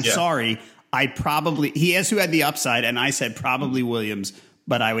 I'm sorry. He has who had the upside, and I said probably Williams,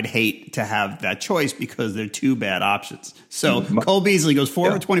 but I would hate to have that choice because they're 2 bad options. So Cole Beasley goes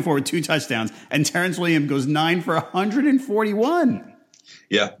 4 for 24 with 2 touchdowns, and Terrence Williams goes 9 for 141.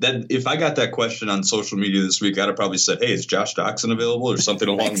 Yeah, that if I got that question on social media this week, I'd have probably said, "Hey, is Josh Doxson available?" or something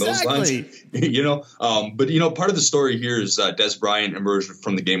along those lines. But part of the story here is Des Bryant emerged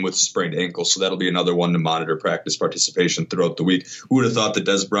from the game with a sprained ankle, so that'll be another one to monitor practice participation throughout the week. Who would have thought that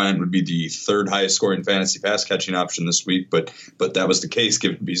Des Bryant would be the 3rd highest scoring fantasy pass catching option this week? But that was the case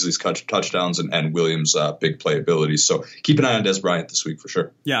given Beasley's touchdowns and Williams' big playability. So keep an eye on Des Bryant this week for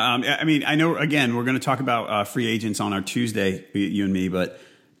sure. Yeah, I know. Again, we're going to talk about free agents on our Tuesday, you and me, but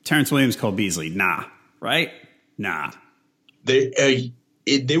Terrence Williams, Cole Beasley, right?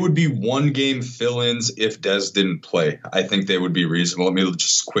 They would be 1-game fill-ins if Des didn't play. I think they would be reasonable. Let me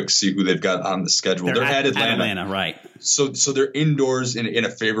just quick see who they've got on the schedule. They're at Atlanta, right? So they're indoors in a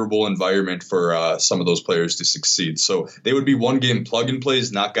favorable environment for some of those players to succeed. So they would be 1-game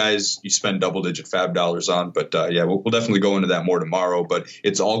plug-and-plays, not guys you spend double-digit fab dollars on. But we'll definitely go into that more tomorrow. But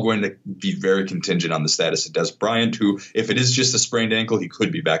it's all going to be very contingent on the status of Des Bryant, who, if it is just a sprained ankle, he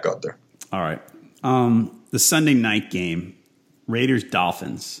could be back out there. All right. The Sunday night game,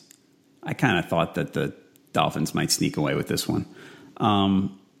 Raiders-Dolphins. I kind of thought that the Dolphins might sneak away with this one.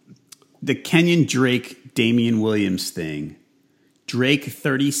 The Kenyon Drake, Damian Williams thing. Drake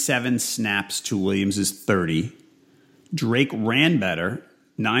 37 snaps to Williams' 30. Drake ran better,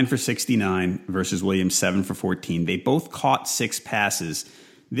 9 for 69 versus Williams 7 for 14. They both caught 6 passes.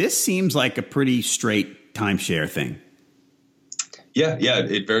 This seems like a pretty straight timeshare thing. Yeah,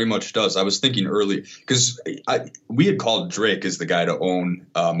 it very much does. I was thinking early because we had called Drake as the guy to own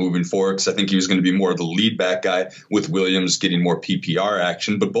moving forward, because I think he was going to be more of the lead back guy, with Williams getting more PPR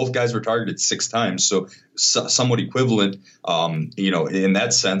action. But both guys were targeted 6 times, so somewhat equivalent. In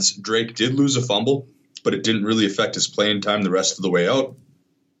that sense, Drake did lose a fumble, but it didn't really affect his playing time the rest of the way out.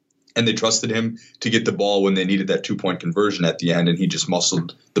 And they trusted him to get the ball when they needed that 2-point conversion at the end, and he just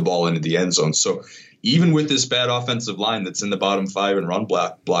muscled the ball into the end zone. So even with this bad offensive line that's in the bottom 5 in run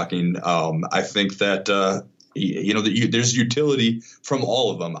blocking, I think that there's utility from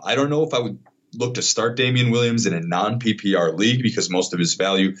all of them. I don't know if I would look to start Damian Williams in a non-PPR league, because most of his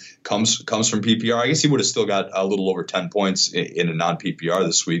value comes from PPR. I guess he would have still got a little over 10 points in a non-PPR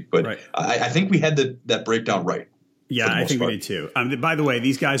this week, but right. I think we had that breakdown right. Yeah, I think we did too. By the way,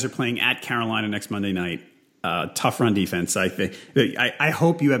 these guys are playing at Carolina next Monday night. Tough run defense. I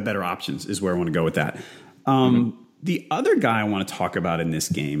hope you have better options, is where I want to go with that. The other guy I want to talk about in this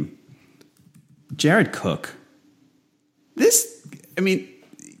game, Jared Cook. I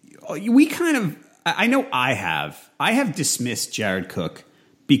have dismissed Jared Cook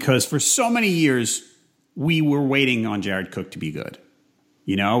because for so many years we were waiting on Jared Cook to be good.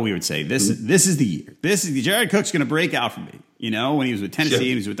 We would say this is the year. Jared Cook's going to break out for me. When he was with Tennessee and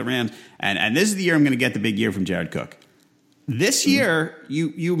he was with the Rams, and this is the year I'm going to get the big year from Jared Cook. This year,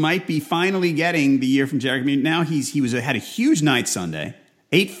 you might be finally getting the year from Jared. I mean, now he had a huge night Sunday,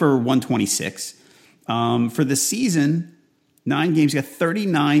 8 for 126. For the season, 9 games, he got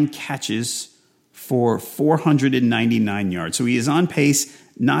 39 catches for 499 yards. So he is on pace,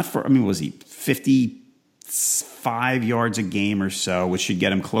 was he 55 yards a game or so, which should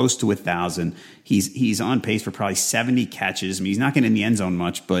get him close to 1,000. He's on pace for probably 70 catches. I mean, he's not getting in the end zone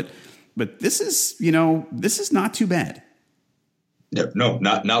much, but this is not too bad. No,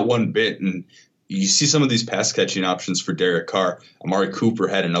 not one bit. And you see some of these pass catching options for Derek Carr. Amari Cooper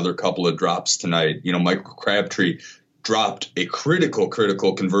had another couple of drops tonight. Michael Crabtree dropped a critical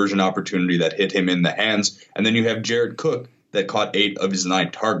conversion opportunity that hit him in the hands. And then you have Jared Cook that caught 8 of his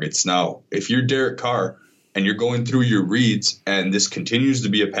 9 targets. Now, if you're Derek Carr and you're going through your reads and this continues to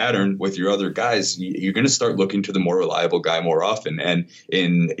be a pattern with your other guys, you're going to start looking to the more reliable guy more often. And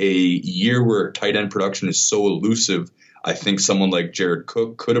in a year where tight end production is so elusive, I think someone like Jared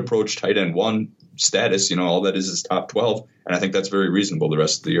Cook could approach tight end 1 status. All that is top 12. And I think that's very reasonable the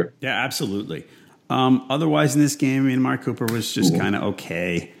rest of the year. Yeah, absolutely. Otherwise in this game, Amari Cooper was just kind of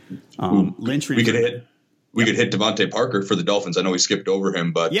okay. Lynch, we could hit Devontae Parker for the Dolphins. I know we skipped over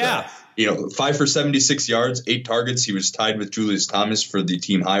him, but 5 for 76 yards, 8 targets. He was tied with Julius Thomas for the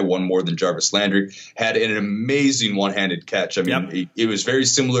team high, one more than Jarvis Landry. Had an amazing one-handed catch. I mean, it was very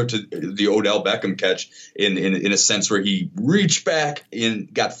similar to the Odell Beckham catch in a sense where he reached back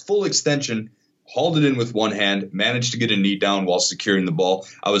and got full extension, hauled it in with one hand, managed to get a knee down while securing the ball.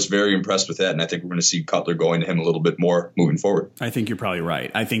 I was very impressed with that, and I think we're going to see Cutler going to him a little bit more moving forward. I think you're probably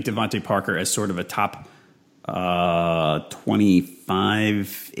right. I think Devontae Parker as sort of a top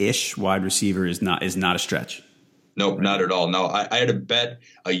 25-ish wide receiver is not a stretch. Nope, not at all. No, I had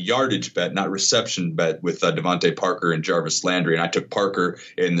a yardage bet, not reception bet, with Devontae Parker and Jarvis Landry, and I took Parker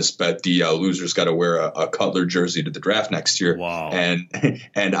in this bet. The loser's got to wear a Cutler jersey to the draft next year. Wow. And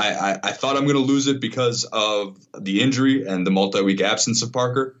I thought I'm going to lose it because of the injury and the multi-week absence of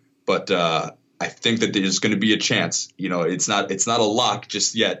Parker, but I think that there's going to be a chance. It's not a lock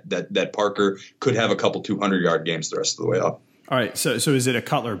just yet that Parker could have a couple 200-yard games the rest of the way up. All right, so is it a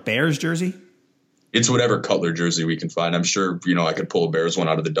Cutler Bears jersey? It's whatever Cutler jersey we can find. I'm sure I could pull a Bears one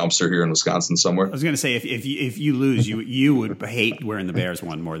out of the dumpster here in Wisconsin somewhere. I was going to say if you lose, you would hate wearing the Bears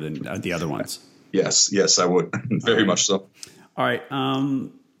one more than the other ones. Yes, I would very much so. All right,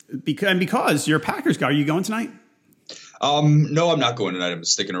 because you're a Packers guy, are you going tonight? No, I'm not going tonight. I'm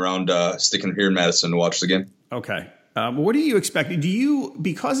sticking here in Madison to watch the game. Okay. What are you expecting?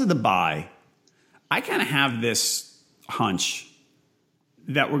 Because of the bye, I kind of have this hunch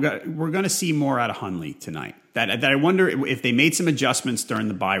that we're going to see more out of Hundley tonight. That I wonder if they made some adjustments during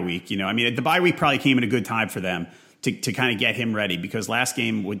the bye week. The bye week probably came at a good time for them to kind of get him ready, because last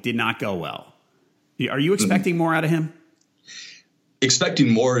game did not go well. Are you expecting more out of him? Expecting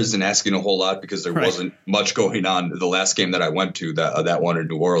more isn't asking a whole lot, because there wasn't much going on the last game that I went to, that one in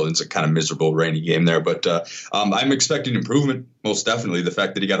New Orleans, a kind of miserable, rainy game there. But I'm expecting improvement, most definitely. The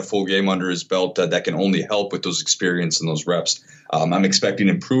fact that he got a full game under his belt, that can only help with those experience and those reps. I'm expecting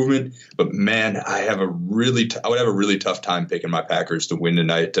improvement, but man, I would have a really tough time picking my Packers to win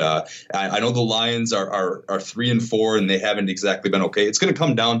tonight. I know the Lions are 3-4 and they haven't exactly been okay. It's going to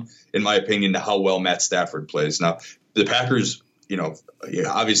come down, in my opinion, to how well Matt Stafford plays. Now, the Packers,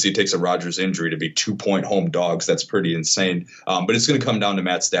 obviously it takes a Rodgers injury to be 2-point home dogs. That's pretty insane. But it's going to come down to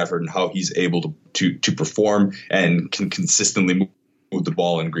Matt Stafford and how he's able to perform and can consistently move the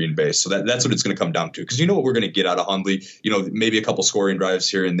ball in Green Bay. So that's what it's going to come down to. Because you know what we're going to get out of Hundley. Maybe a couple scoring drives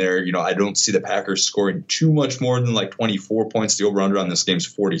here and there. I don't see the Packers scoring too much more than like 24 points. The over-under on this game's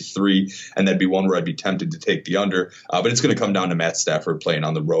 43, and that'd be one where I'd be tempted to take the under. But it's going to come down to Matt Stafford playing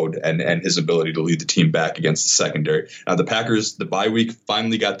on the road and his ability to lead the team back against the secondary. Now, the Packers, the bye week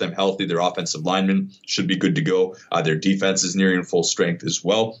finally got them healthy. Their offensive linemen should be good to go. Their defense is nearing full strength as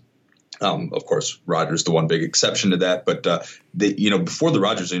well. Of course, Rodgers, the one big exception to that. But, before the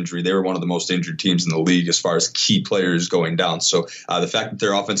Rodgers injury, they were one of the most injured teams in the league as far as key players going down. So the fact that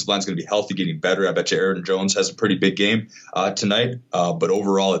their offensive line is going to be healthy, getting better, I bet you Aaron Jones has a pretty big game tonight. But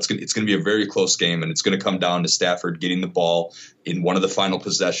overall, it's going to be a very close game, and it's going to come down to Stafford getting the ball in one of the final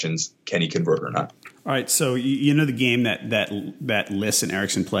possessions. Can he convert or not? All right, so the game that Liss and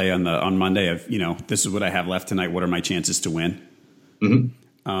Erickson play on Monday of, this is what I have left tonight. What are my chances to win? Mm-hmm.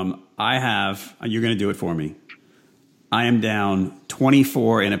 You're going to do it for me. I am down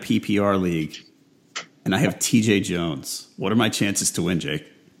 24 in a PPR league, and I have TJ Jones. What are my chances to win, Jake?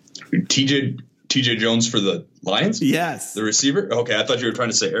 TJ Jones for the Lions? Yes. The receiver? Okay, I thought you were trying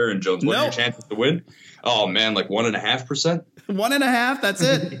to say Aaron Jones. What are your chances to win? Oh, man, like 1.5%? 1.5%, that's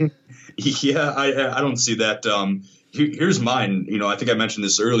it. Yeah, I don't see that. Here's mine. I think I mentioned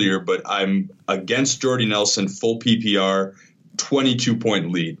this earlier, but I'm against Jordy Nelson, full PPR,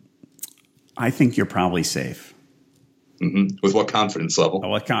 22-point lead. I think you're probably safe. Mm-hmm. With what confidence level?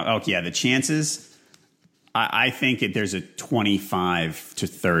 The chances. I think there's a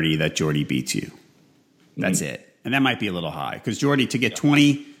 25-30 that Jordy beats you. That's it. And that might be a little high because Jordy, to get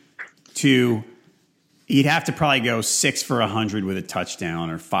 22, he'd have to probably go 6 for 100 with a touchdown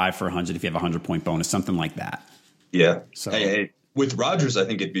or 5 for 100 if you have a 100-point bonus, something like that. Yeah. So with Rodgers, I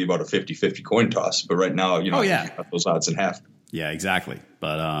think it'd be about a 50-50 coin toss. But right now, cut those odds in half. Yeah, exactly.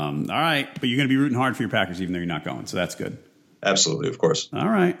 But all right. But you're going to be rooting hard for your Packers even though you're not going. So that's good. Absolutely, of course. All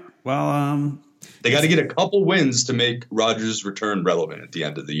right. Well, they got to get a couple wins to make Rodgers' return relevant at the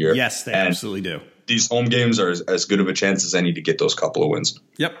end of the year. Yes, they absolutely do. These home games are as good of a chance as any to get those couple of wins.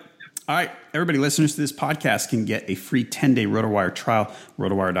 Yep. All right. Everybody, listeners to this podcast can get a free 10-day RotoWire trial,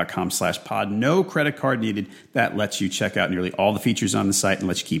 rotowire.com/pod. No credit card needed. That lets you check out nearly all the features on the site and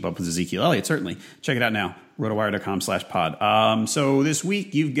lets you keep up with Ezekiel Elliott, certainly. Check it out now, rotowire.com/pod. So this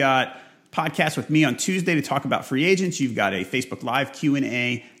week you've got podcast with me on Tuesday to talk about free agents. You've got a Facebook Live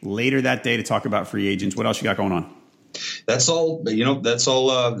Q&A later that day to talk about free agents. What else you got going on? That's all. That's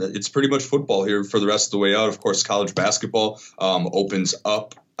all. It's pretty much football here for the rest of the way out. Of course, college basketball opens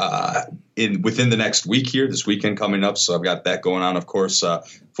up within the next week here, this weekend coming up. So I've got that going on. Of course,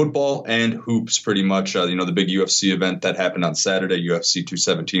 football and hoops pretty much. The big UFC event that happened on Saturday, UFC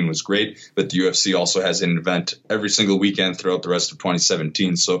 217, was great. But the UFC also has an event every single weekend throughout the rest of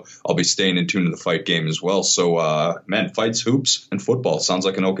 2017. So I'll be staying in tune to the fight game as well. So, fights, hoops, and football. Sounds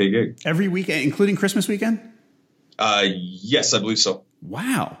like an okay gig. Every weekend, including Christmas weekend? Yes, I believe so.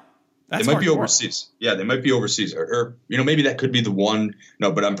 Wow. They might be overseas. Yeah, they might be overseas. Or maybe that could be the one.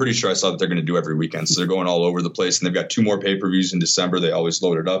 No, but I'm pretty sure I saw that they're going to do every weekend. So they're going all over the place. And they've got 2 more pay-per-views in December. They always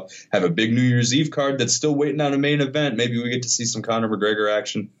load it up. Have a big New Year's Eve card that's still waiting on a main event. Maybe we get to see some Conor McGregor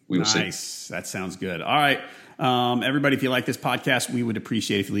action. We will see. Nice. That sounds good. All right. Everybody, if you like this podcast, we would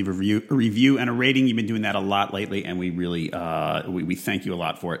appreciate if you leave a review and a rating. You've been doing that a lot lately, and we really we thank you a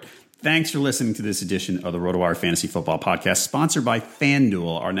lot for it. Thanks for listening to this edition of the RotoWire Fantasy Football Podcast, sponsored by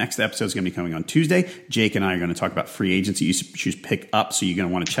FanDuel. Our next episode is going to be coming on Tuesday. Jake and I are going to talk about free agency you should pick up, so you're going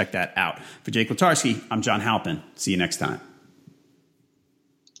to want to check that out. For Jake Latarski, I'm John Halpin. See you next time.